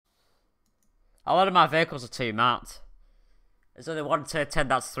A lot of my vehicles are 2 marked. There's only 1 to 10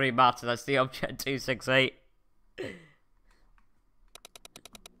 that's 3 marked, and that's the Object 268.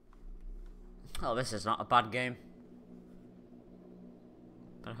 Oh, this is not a bad game.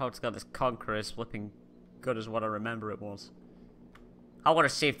 I hope to God this Conqueror is flipping good as what I remember it was. I want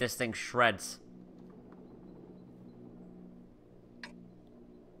to see if this thing shreds.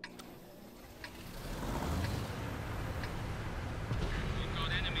 We've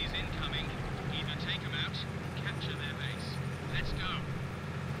got enemies incoming. Either take them out, capture their base. Let's go.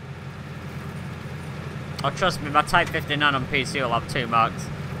 Oh, trust me, my Type 59 on PC will have 2 marks.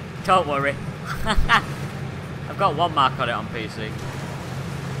 Don't worry. I've got 1 mark on it on PC.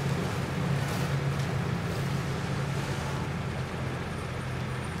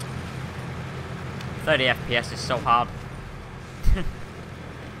 FPS is so hard.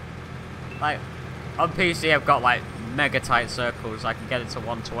 Like, on PC I've got like mega tight circles, I can get it to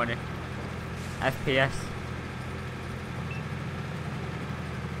 120 FPS.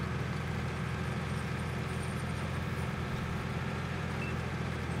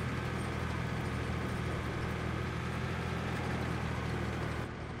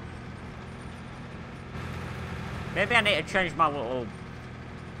 Maybe I need to change my little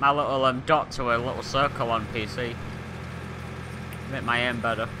dot to a little circle on PC. Make my aim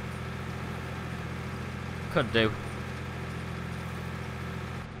better. Could do.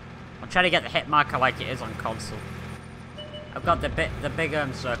 I'm trying to get the hit marker like it is on console. I've got the big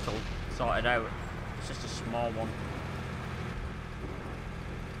circle sorted out. It's just a small one.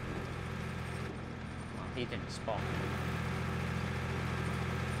 Oh, he didn't spawn.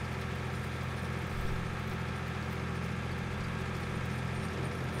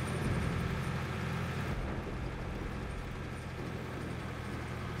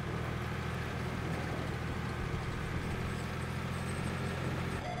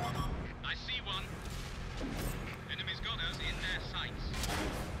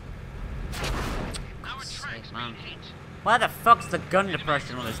 Man. Where the fuck's the gun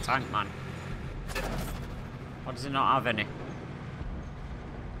depression on this tank, man? Or does it not have any?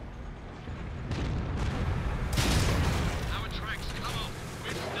 Our tracks come off.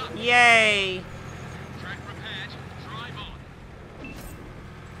 We're stuck. Yay! Track repaired. Drive on.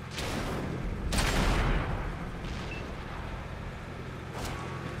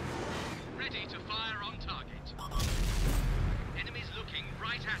 Ready to fire on target. Enemies looking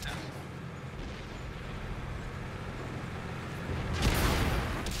right at us.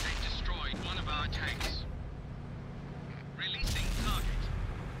 Tanks. Releasing target.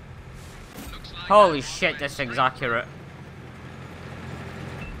 Looks like Holy shit, this thing's accurate.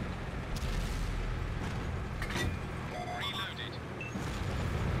 Reloaded.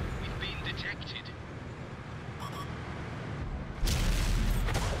 We've been detected.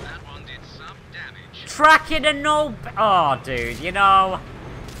 That one did some damage. Tracking a no. Oh, dude, you know.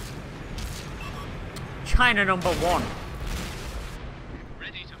 China #1.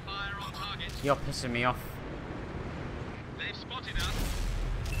 You're pissing me off. They've spotted us.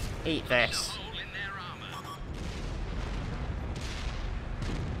 Eat this.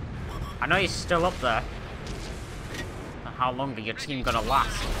 I know you're still up there. But how long are your team gonna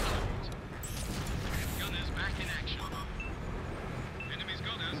last? Gunners back in action. Enemies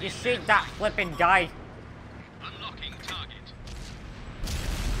got us. You shoot that flipping guy. Unlocking target.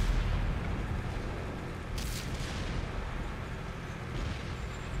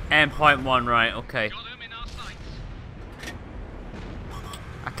 Endpoint 1, right, okay. Got him in our sights.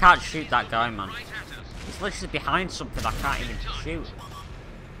 I can't shoot that guy, man. Right at us. He's literally behind something I can't even shoot.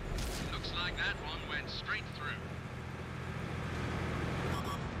 Looks like that one went straight through.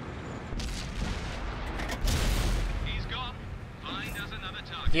 He's gone. Find us another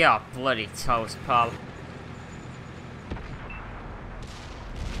target. Yeah, bloody toast, pal. We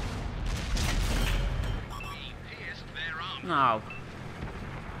pierced their armor. No.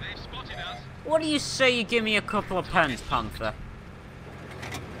 They've spotted us. What do you say you give me a couple of pens, Panther?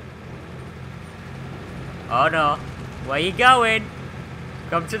 Oh no. Where you going?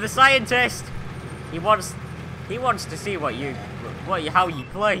 Come to the scientist. He wants to see how you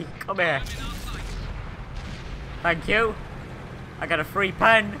play. Come here. In our sights. Thank you. I got a free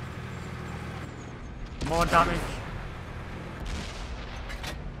pen. More damage.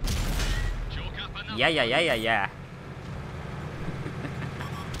 Chalk up another. Yeah.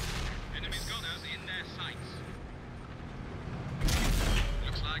 Enemies got us in their sights.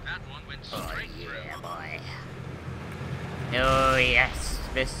 Looks like that one went straight through. Boy. Oh yes,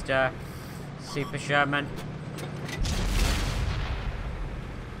 Mr. Super Sherman.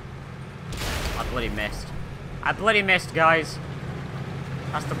 I bloody missed, guys.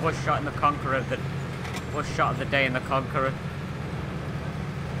 That's the worst shot in the Conqueror. The worst shot of the day in the Conqueror.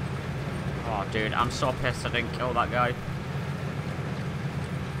 Oh, dude, I'm so pissed I didn't kill that guy.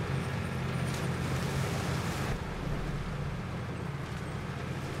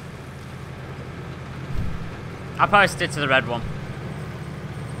 I'll probably stick to the red one.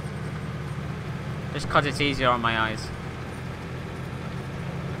 Just because it's easier on my eyes.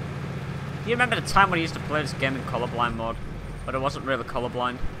 Do you remember the time when I used to play this game in colorblind mode? But it wasn't really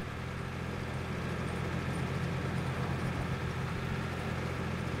colorblind.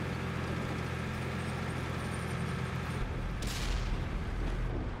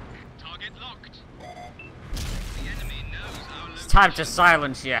 Target locked. The enemy knows our location. It's time to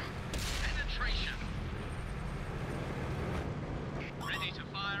silence you. Penetration. Ready to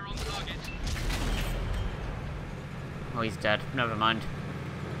fire on target. Oh, he's dead. Never mind.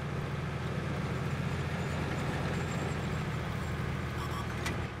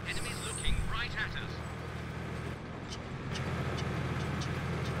 Enemies looking right at us.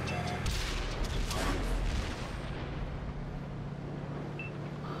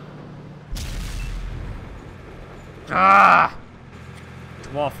 Ah!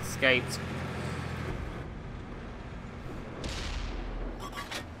 Dwarf escaped.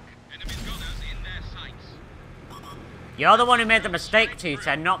 Enemies got us in their sights. You're the one who made the mistake,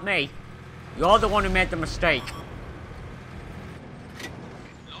 T10, not me. You're the one who made the mistake.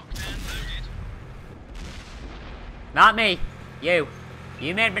 Locked and loaded. Not me. You.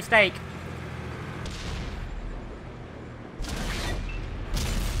 You made a mistake.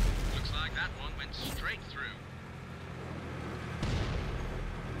 Looks like that one went straight through.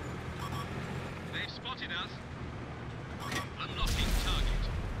 They've spotted us. Unlocking target.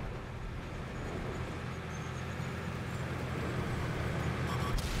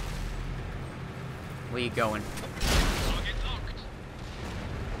 Where you going? Target locked.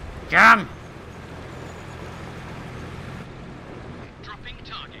 Jam! Dropping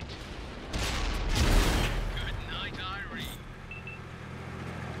target. Good night, Irene.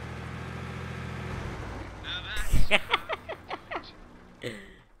 Now that's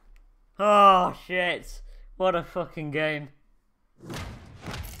Oh, shit. What a fucking game.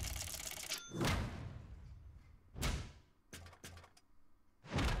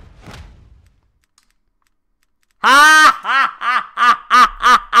 Ha ha ha ha ha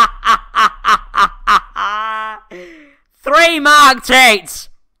ha ha ha! 3 marked hits!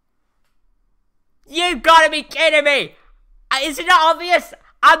 You've got to be kidding me! Is it not obvious?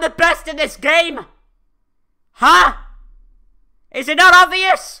 I'm the best in this game! Huh? Is it not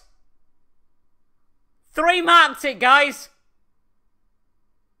obvious? 3 marked it, guys!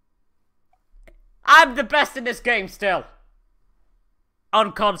 I'm the best in this game still.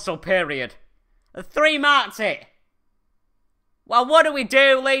 On console, period. 3 marked it. Well, what do we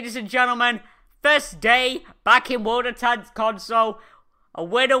do, ladies and gentlemen? First day back in WOT console. A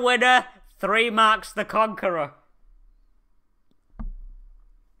winner, 3 marks the Conqueror.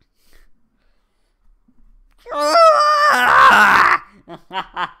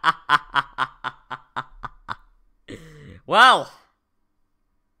 Well.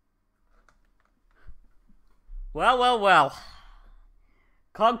 Well.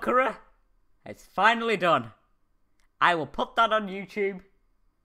 Conqueror, it's finally done. I will put that on YouTube.